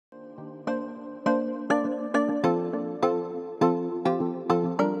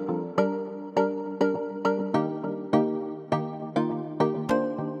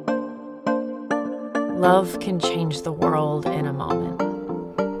Love can change the world in a moment.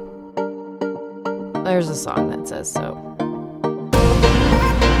 There's a song that says so.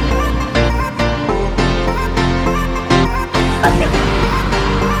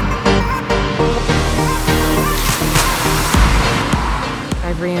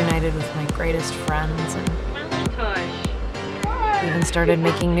 I've reunited with my greatest friends and even started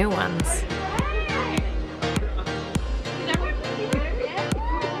making new ones.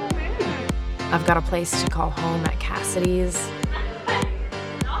 I've got a place to call home at Cassidy's.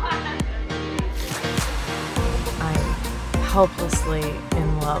 I'm helplessly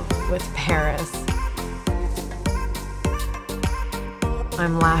in love with Paris.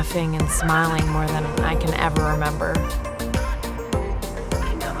 I'm laughing and smiling more than I can ever remember.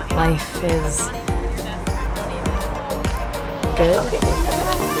 Life is good.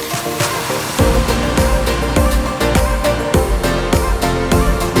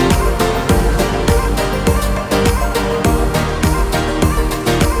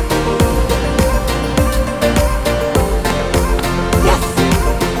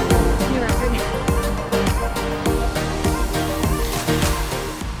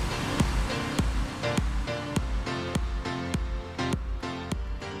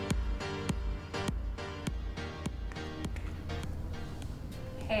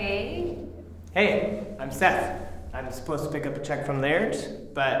 Hey, I'm Seth. I'm supposed to pick up a check from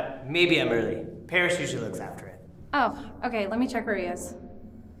Laird, but maybe I'm early. Paris usually looks after it. Oh, okay, let me check where he is.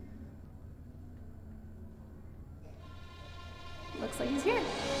 Looks like he's here.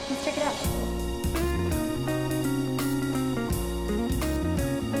 Let's check it out.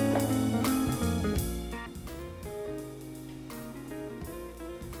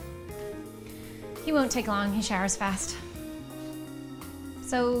 He won't take long, he showers fast.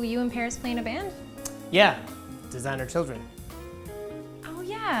 So you and Paris play in a band? Yeah, Designer Children. Oh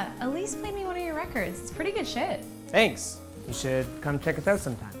yeah, Elise played me one of your records. It's pretty good shit. Thanks. You should come check us out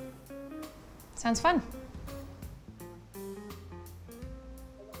sometime. Sounds fun.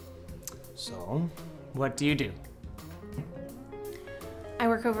 So, what do you do? I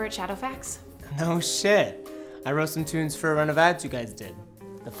work over at Shadowfax. No shit. I wrote some tunes for a run of ads you guys did.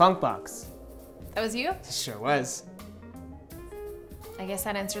 The Funk Box. That was you? Sure was. I guess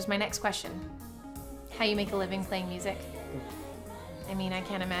that answers my next question. How you make a living playing music? I mean, I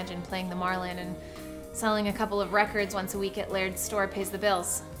can't imagine playing the Marlin and selling a couple of records once a week at Laird's store pays the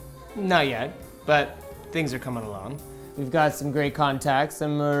bills. Not yet, but things are coming along. We've got some great contacts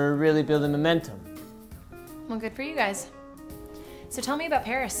and we're really building momentum. Well, good for you guys. So tell me about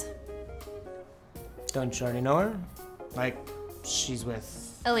Paris. Don't you already know her? Like, she's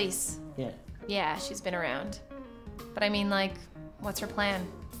with... Elise. Yeah. Yeah, she's been around. But I mean, like, what's her plan?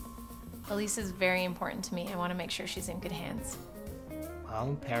 Elise is very important to me. I want to make sure she's in good hands.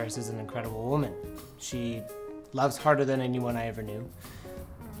 Well, Paris is an incredible woman. She loves harder than anyone I ever knew.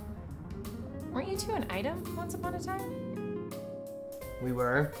 Weren't you two an item once upon a time? We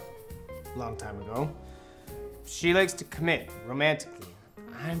were, a long time ago. She likes to commit romantically.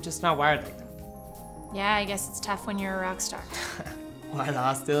 I'm just not wired like that. Yeah, I guess it's tough when you're a rock star. Why the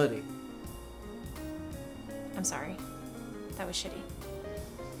hostility? I'm sorry. That was shitty.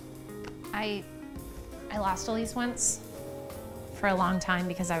 I lost Elise once for a long time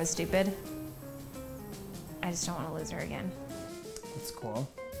because I was stupid. I just don't want to lose her again. It's cool.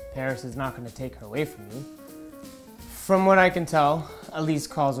 Paris is not going to take her away from you. From what I can tell, Elise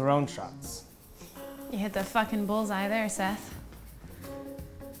calls her own shots. You hit the fucking bullseye there, Seth.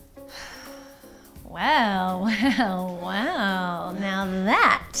 Well. Now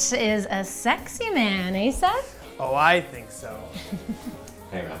that is a sexy man, eh, Seth? Oh, I think so.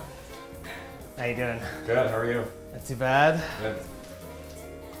 Hey, man. How you doing? Good, how are you? Not too bad. Good.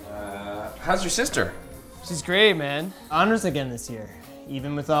 How's your sister? She's great, man. Honors again this year,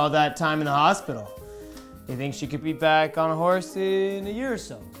 even with all that time in the hospital. They think she could be back on a horse in a year or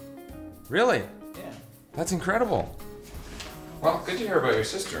so. Really? Yeah. That's incredible. Well, good to hear about your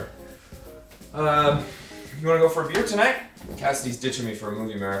sister. You wanna go for a beer tonight? Cassidy's ditching me for a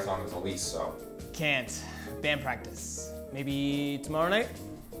movie marathon with Elise, so. Can't. Band practice. Maybe tomorrow night?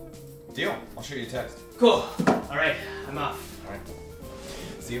 Deal. I'll shoot you a text. Cool. All right, I'm off. All right.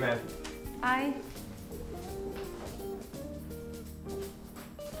 See you, man. Bye.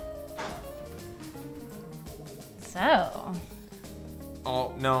 So.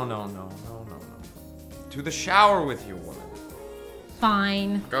 Oh, no. To the shower with you, woman.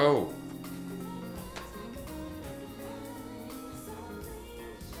 Fine. Go.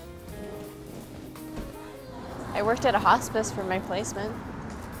 I worked at a hospice for my placement.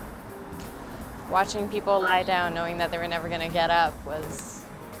 Watching people lie down knowing that they were never gonna get up was,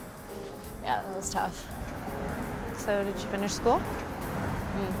 yeah, that was tough. So did you finish school?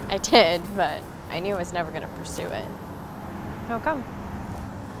 I did, but I knew I was never going to pursue it. How come?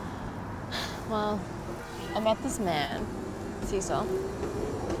 Well, I met this man, Cecil,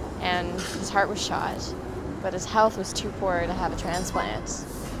 and his heart was shot, but his health was too poor to have a transplant.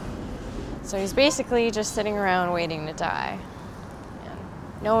 So he's basically just sitting around waiting to die. And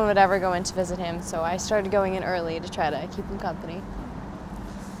no one would ever go in to visit him, so I started going in early to try to keep him company.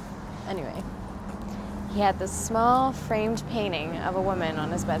 Anyway, he had this small framed painting of a woman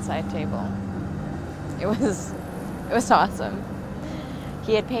on his bedside table. It was awesome.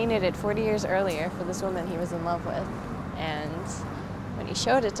 He had painted it 40 years earlier for this woman he was in love with, and when he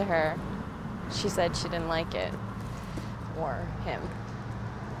showed it to her, she said she didn't like it, or him.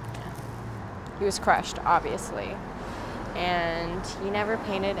 He was crushed, obviously, and he never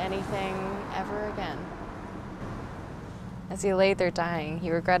painted anything ever again. As he lay there dying, he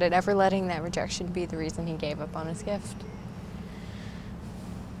regretted ever letting that rejection be the reason he gave up on his gift.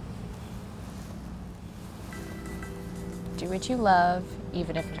 Do what you love,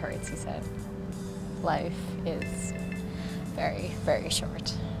 even if it hurts, he said. Life is very, very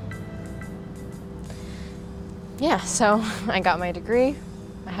short. Yeah, so I got my degree,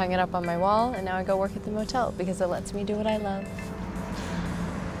 I hung it up on my wall, and now I go work at the motel because it lets me do what I love.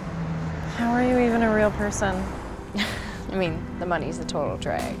 How are you even a real person? I mean, the money's a total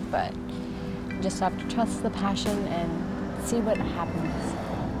drag, but you just have to trust the passion and see what happens.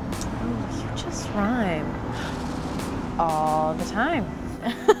 Oh, you just rhyme. All the time.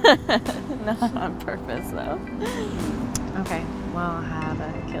 Not on purpose, though. Okay, well, have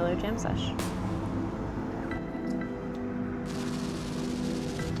a killer jam sesh.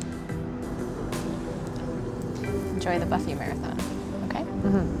 Enjoy the Buffy marathon, okay?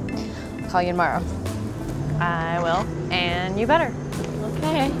 Mm-hmm. Call you tomorrow. I will, and you better.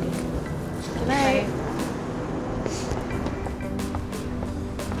 Okay. Good night. Bye.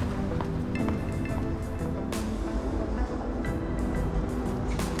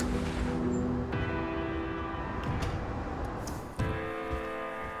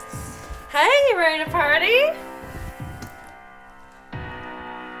 Hey, you ready to party?